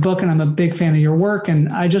just read your book and I'm a big fan of your work. And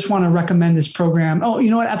I just want to recommend this program. Oh,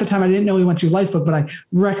 you know what? At the time, I didn't know he went through Lifebook, but I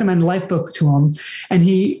recommended Lifebook to him. And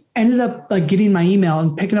he ended up like getting my email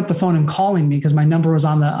and picking up the phone and calling me because my number was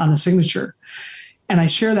on the signature. And I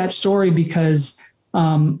share that story because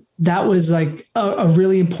that was like a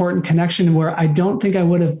really important connection where I don't think I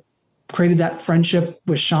would have created that friendship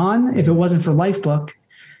with Sean if it wasn't for Lifebook.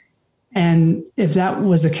 And if that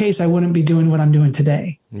was the case, I wouldn't be doing what I'm doing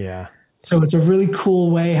today. Yeah. So it's a really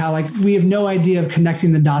cool way how like we have no idea of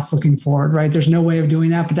connecting the dots looking forward, right? There's no way of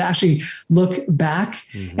doing that, but to actually look back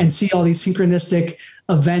and see all these synchronistic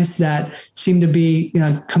events that seem to be,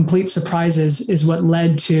 complete surprises is what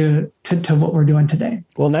led to what we're doing today.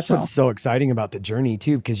 Well, and that's what's so exciting about the journey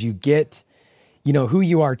too, because you get, who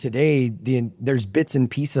you are today. There's bits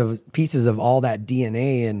and pieces of all that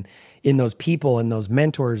DNA and in those people and those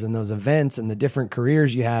mentors and those events and the different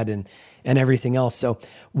careers you had and everything else. So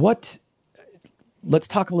let's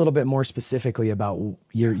talk a little bit more specifically about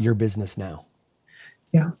your business now.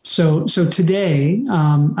 Yeah. So today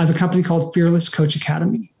I have a company called Fearless Coach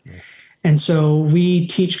Academy. Yes. And so we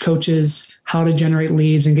teach coaches how to generate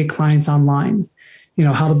leads and get clients online,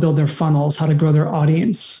 how to build their funnels, how to grow their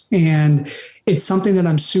audience. And it's something that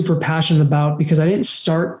I'm super passionate about because I didn't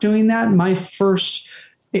start doing that. My first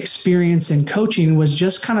experience in coaching was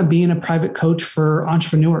just kind of being a private coach for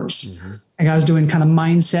entrepreneurs. Like I was doing kind of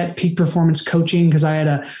mindset, peak performance coaching because I had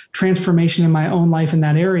a transformation in my own life in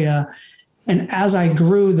that area. And as I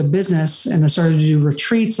grew the business and I started to do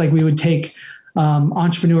retreats, like we would take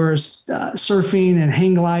entrepreneurs surfing and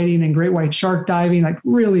hang gliding and great white shark diving, like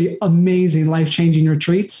really amazing life-changing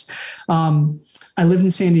retreats. I lived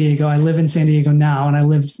in San Diego. I live in San Diego now, and I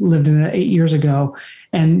lived in it 8 years ago.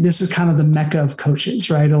 And this is kind of the mecca of coaches,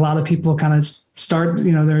 right? A lot of people kind of start,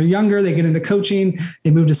 they're younger, they get into coaching, they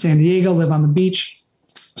move to San Diego, live on the beach.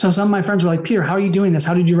 So some of my friends were like, Peter, how are you doing this?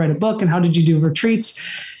 How did you write a book? And how did you do retreats?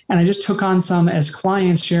 And I just took on some as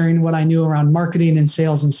clients, sharing what I knew around marketing and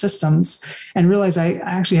sales and systems, and realized I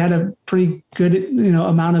actually had a pretty good,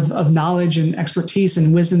 amount of knowledge and expertise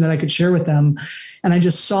and wisdom that I could share with them. And I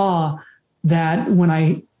just saw that when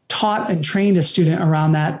I taught and trained a student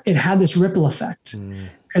around that, it had this ripple effect.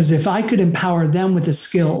 Because if I could empower them with the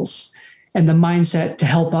skills and the mindset to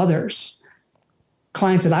help others,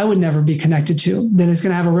 clients that I would never be connected to, then it's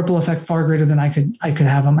going to have a ripple effect far greater than I could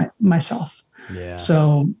have on myself. Yeah.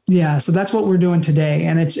 So that's what we're doing today.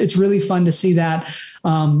 And it's really fun to see that,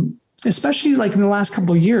 especially like in the last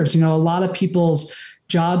couple of years, a lot of people's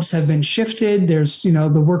jobs have been shifted. There's, the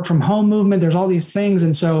work from home movement, there's all these things.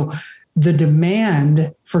 And so the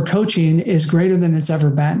demand for coaching is greater than it's ever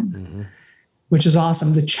been, which is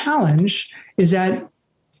awesome. The challenge is that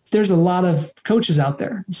there's a lot of coaches out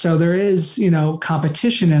there. So there is,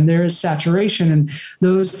 competition and there is saturation, and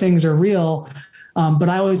those things are real. But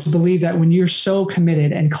I always believe that when you're so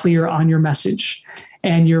committed and clear on your message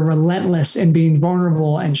and you're relentless in being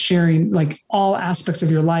vulnerable and sharing like all aspects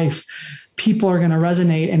of your life, people are going to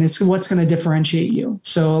resonate, and it's what's going to differentiate you.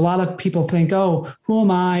 So a lot of people think, oh, who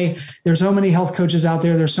am I? There's so many health coaches out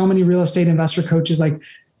there. There's so many real estate investor coaches. Like,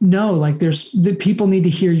 no, like the people need to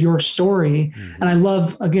hear your story. And I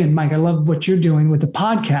love, again, Mike, I love what you're doing with the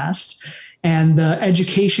podcast and the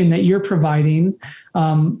education that you're providing,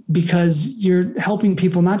 because you're helping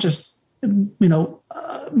people not just,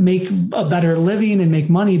 make a better living and make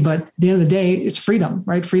money, but at the end of the day, it's freedom,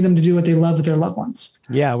 right? Freedom to do what they love with their loved ones.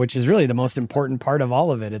 Yeah, which is really the most important part of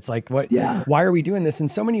all of it. It's like, why are we doing this? And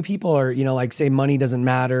so many people are, like say money doesn't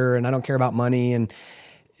matter and I don't care about money. And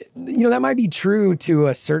that might be true to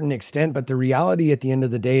a certain extent, but the reality at the end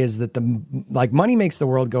of the day is that money makes the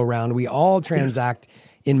world go round. We all transact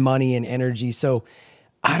in money and energy. So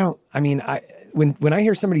when I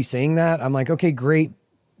hear somebody saying that, I'm like, okay, great.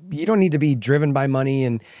 You don't need to be driven by money.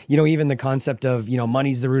 And, even the concept of,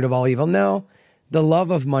 money's the root of all evil. No, the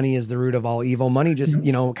love of money is the root of all evil. Money just,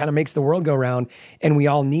 kind of makes the world go round, and we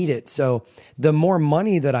all need it. So the more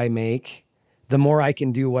money that I make, the more I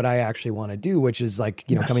can do what I actually want to do, which is like,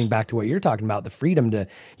 coming back to what you're talking about, the freedom to,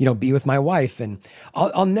 be with my wife. And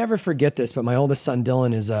I'll never forget this, but my oldest son,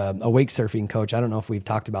 Dylan, is a wake surfing coach. I don't know if we've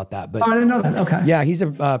talked about that, but I didn't know that. Okay. Yeah, he's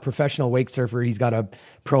a professional wake surfer. He's got a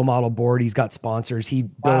pro model board. He's got sponsors. He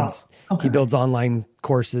builds online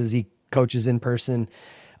courses. He coaches in person.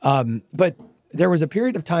 But there was a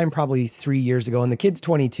period of time, probably 3 years ago, and the kid's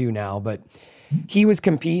 22 now, but he was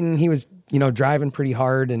competing. He was, driving pretty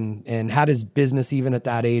hard and had his business even at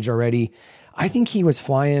that age already. I think he was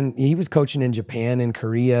coaching in Japan and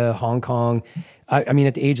Korea, Hong Kong. I mean,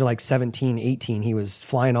 at the age of like 17, 18, he was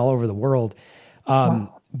flying all over the world.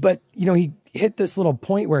 But, he hit this little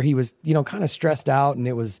point where he was, kind of stressed out,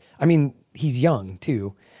 and he's young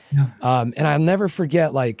too. Yeah. And I'll never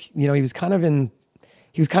forget, he was kind of in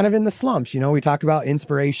the slumps. We talk about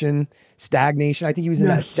inspiration, stagnation. I think he was in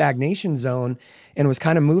that stagnation zone and was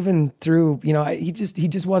kind of moving through, he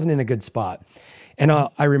just wasn't in a good spot. And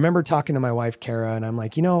I remember talking to my wife, Kara, and I'm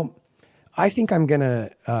like, I think I'm going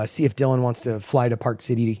to see if Dylan wants to fly to Park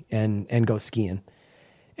City and go skiing.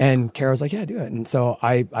 And Kara was like, yeah, do it. And so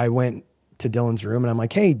I went to Dylan's room, and I'm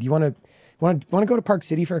like, hey, do you want to go to Park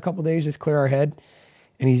City for a couple of days, just clear our head?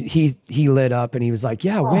 And he lit up, and he was like,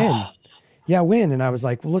 yeah, when? Yeah, when? And I was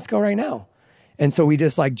like, well, let's go right now. And so we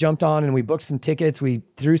just jumped on, and we booked some tickets. We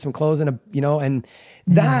threw some clothes in and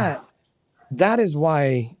that is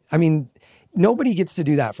why, nobody gets to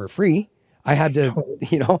do that for free. I had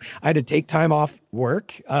to, take time off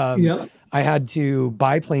work. I had to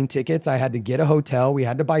buy plane tickets. I had to get a hotel. We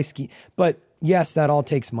had to buy ski. But yes, that all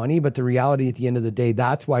takes money. But the reality at the end of the day,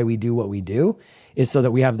 that's why we do what we do, is so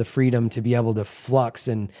that we have the freedom to be able to flux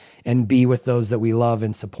and be with those that we love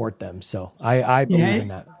and support them. So I believe in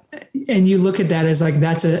that. And you look at that as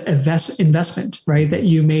that's an investment, right? That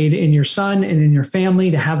you made in your son and in your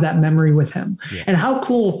family to have that memory with him. Yeah. And how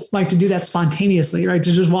cool, to do that spontaneously, right?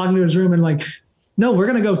 To just walk into his room and no, we're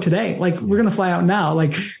going to go today. We're going to fly out now.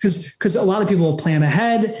 Because a lot of people will plan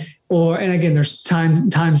ahead and again, there's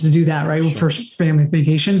times to do that, right? Sure. For family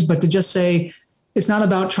vacations, but to just say, it's not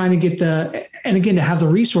about trying to get and again, to have the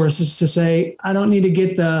resources to say, I don't need to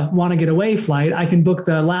get the want to get away flight. I can book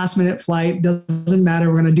the last minute flight. Doesn't matter.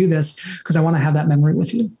 We're going to do this because I want to have that memory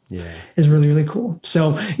with you. Yeah. Is really, really cool.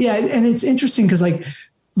 So yeah. And it's interesting because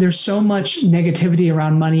there's so much negativity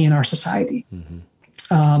around money in our society.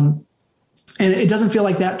 Mm-hmm. And it doesn't feel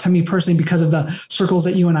like that to me personally because of the circles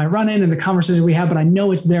that you and I run in and the conversations we have, but I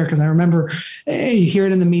know it's there because I remember you hear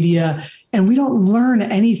it in the media and we don't learn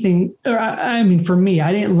anything. For me,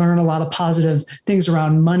 I didn't learn a lot of positive things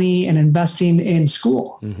around money and investing in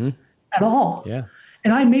school at all. Yeah.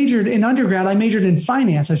 And I majored in undergrad, I majored in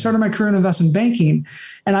finance. I started my career in investment banking.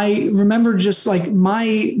 And I remember just like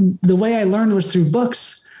the way I learned was through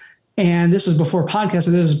books. And this was before podcasts.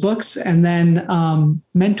 So there was books and then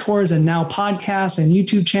mentors and now podcasts and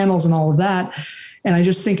YouTube channels and all of that. And I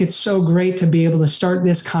just think it's so great to be able to start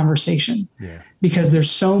this conversation because there's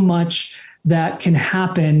so much that can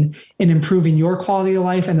happen in improving your quality of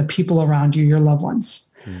life and the people around you, your loved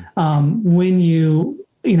ones. When you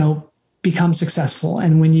become successful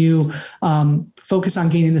and when you focus on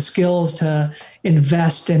gaining the skills to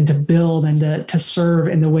invest and to build and to serve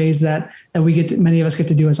in the ways that many of us get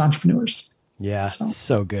to do as entrepreneurs. Yeah,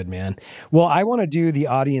 so good, man. Well, I want to do the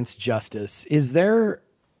audience justice. Is there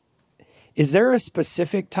a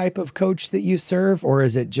specific type of coach that you serve, or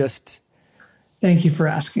is it just... Thank you for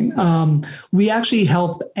asking. We actually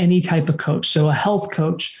help any type of coach. So a health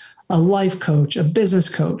coach, a life coach, a business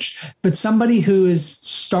coach, but somebody who is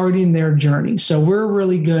starting their journey. So we're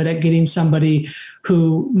really good at getting somebody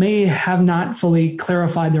who may have not fully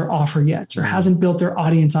clarified their offer yet, or hasn't built their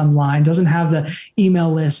audience online, doesn't have the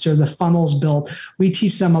email list or the funnels built. We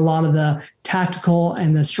teach them a lot of the tactical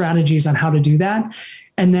and the strategies on how to do that.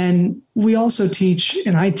 And then we also teach,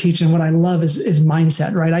 and I teach, and what I love is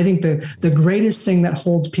mindset, right? I think the greatest thing that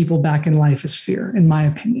holds people back in life is fear, in my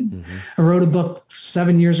opinion. I wrote a book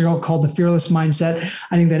 7 years ago called The Fearless Mindset.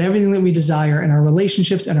 I think that everything that we desire in our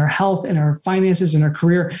relationships and our health and our finances and our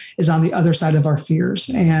career is on the other side of our fears.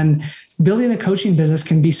 And building a coaching business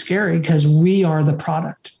can be scary because we are the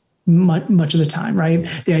product much of the time, right?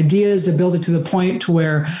 The idea is to build it to the point to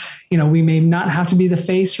where, we may not have to be the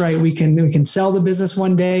face, right? We can sell the business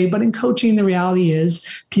one day, but in coaching, the reality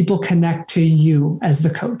is people connect to you as the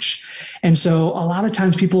coach. And so a lot of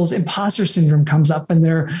times people's imposter syndrome comes up and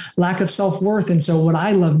their lack of self-worth. And so what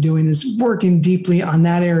I love doing is working deeply on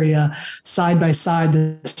that area, side by side,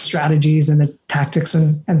 the strategies and the tactics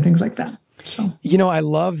and things like that. So, I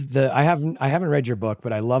love I haven't read your book,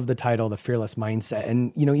 but I love the title, The Fearless Mindset.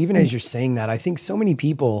 And, even as you're saying that, I think so many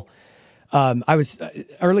people, I was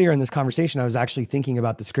earlier in this conversation, I was actually thinking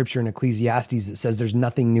about the scripture in Ecclesiastes that says there's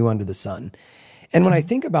nothing new under the sun. And when I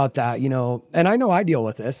think about that, and I know I deal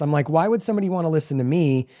with this, I'm like, why would somebody want to listen to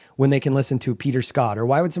me when they can listen to Peter Scott? Or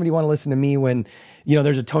why would somebody want to listen to me when,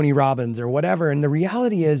 there's a Tony Robbins or whatever? And the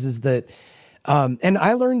reality is that, and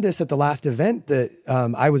I learned this at the last event that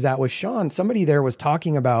I was at with Sean. Somebody there was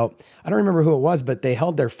talking about, I don't remember who it was, but they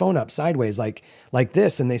held their phone up sideways like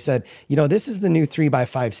this. And they said, this is the new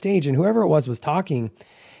 3x5 stage. And whoever it was talking.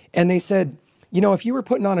 And they said, if you were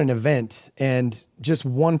putting on an event and just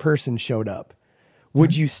one person showed up,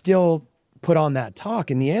 would you still put on that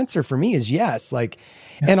talk? And the answer for me is yes.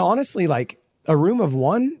 And honestly, a room of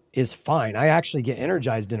one is fine. I actually get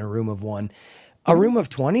energized in a room of one. A room of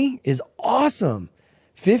 20 is awesome.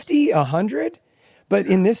 50, 100. But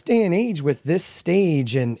in this day and age with this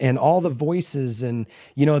stage and all the voices and,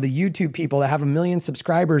 the YouTube people that have 1 million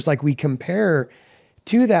subscribers, we compare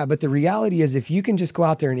to that. But the reality is if you can just go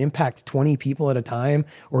out there and impact 20 people at a time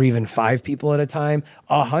or even 5 people at a time,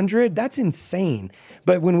 100, that's insane.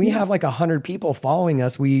 But when we have 100 people following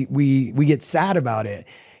us, we get sad about it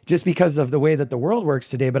just because of the way that the world works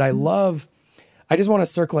today. But I just want to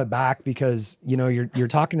circle it back because, you're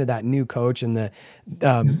talking to that new coach and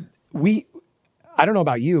I don't know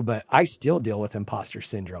about you, but I still deal with imposter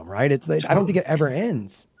syndrome, right? I don't think it ever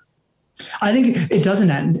ends. I think it doesn't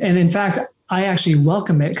end. And in fact, I actually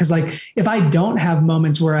welcome it because if I don't have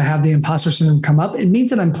moments where I have the imposter syndrome come up, it means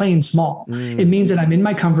that I'm playing small. It means that I'm in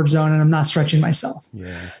my comfort zone and I'm not stretching myself.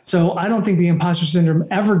 Yeah. So I don't think the imposter syndrome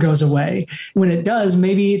ever goes away. When it does,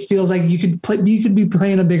 maybe it feels like you could be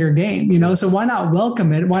playing a bigger game, So why not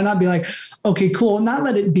welcome it? Why not be like, okay, cool. Not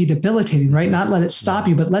let it be debilitating, right? Not let it stop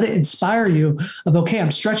you, but let it inspire you of, okay,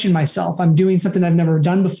 I'm stretching myself. I'm doing something I've never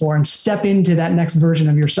done before and step into that next version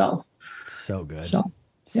of yourself. So good. So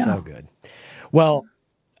good. Well,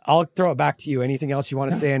 I'll throw it back to you. Anything else you want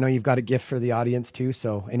to say? I know you've got a gift for the audience too.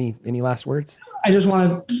 So any last words? I just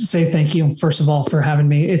want to say thank you, first of all, for having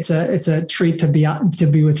me. It's a treat to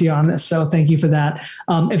be with you on this. So thank you for that.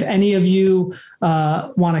 If any of you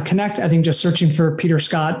want to connect, I think just searching for Peter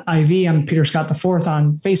Scott IV. I'm Peter Scott the Fourth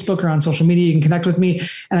on Facebook or on social media. You can connect with me.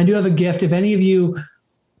 And I do have a gift. If any of you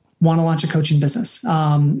want to launch a coaching business,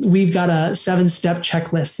 we've got a 7-step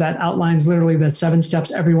checklist that outlines literally the 7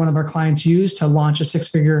 steps every one of our clients use to launch a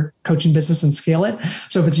 6-figure coaching business and scale it.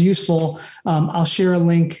 So if it's useful, I'll share a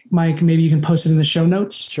link, Mike. Maybe you can post it in the show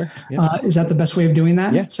notes. Sure. Yeah. Is that the best way of doing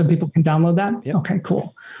that? Yeah. So people can download that? Yeah. Okay,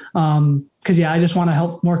 cool. Because I just want to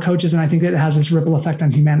help more coaches, and I think that it has this ripple effect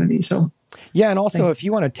on humanity. So yeah, and also if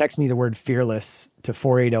you want to text me the word fearless to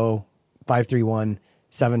 480-531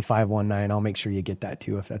 7519. I'll make sure you get that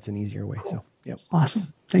too if that's an easier way. So, yep.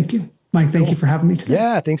 Awesome. Thank you, Mike. Thank you for having me today.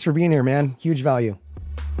 Yeah, thanks for being here, man. Huge value.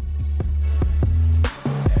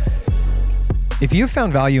 If you've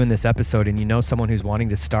found value in this episode and you know someone who's wanting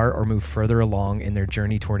to start or move further along in their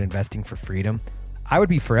journey toward investing for freedom, I would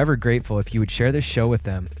be forever grateful if you would share this show with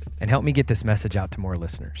them and help me get this message out to more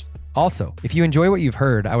listeners. Also, if you enjoy what you've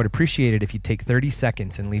heard, I would appreciate it if you'd take 30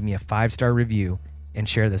 seconds and leave me a 5-star review and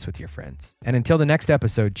share this with your friends. And until the next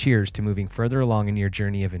episode, cheers to moving further along in your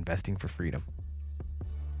journey of investing for freedom.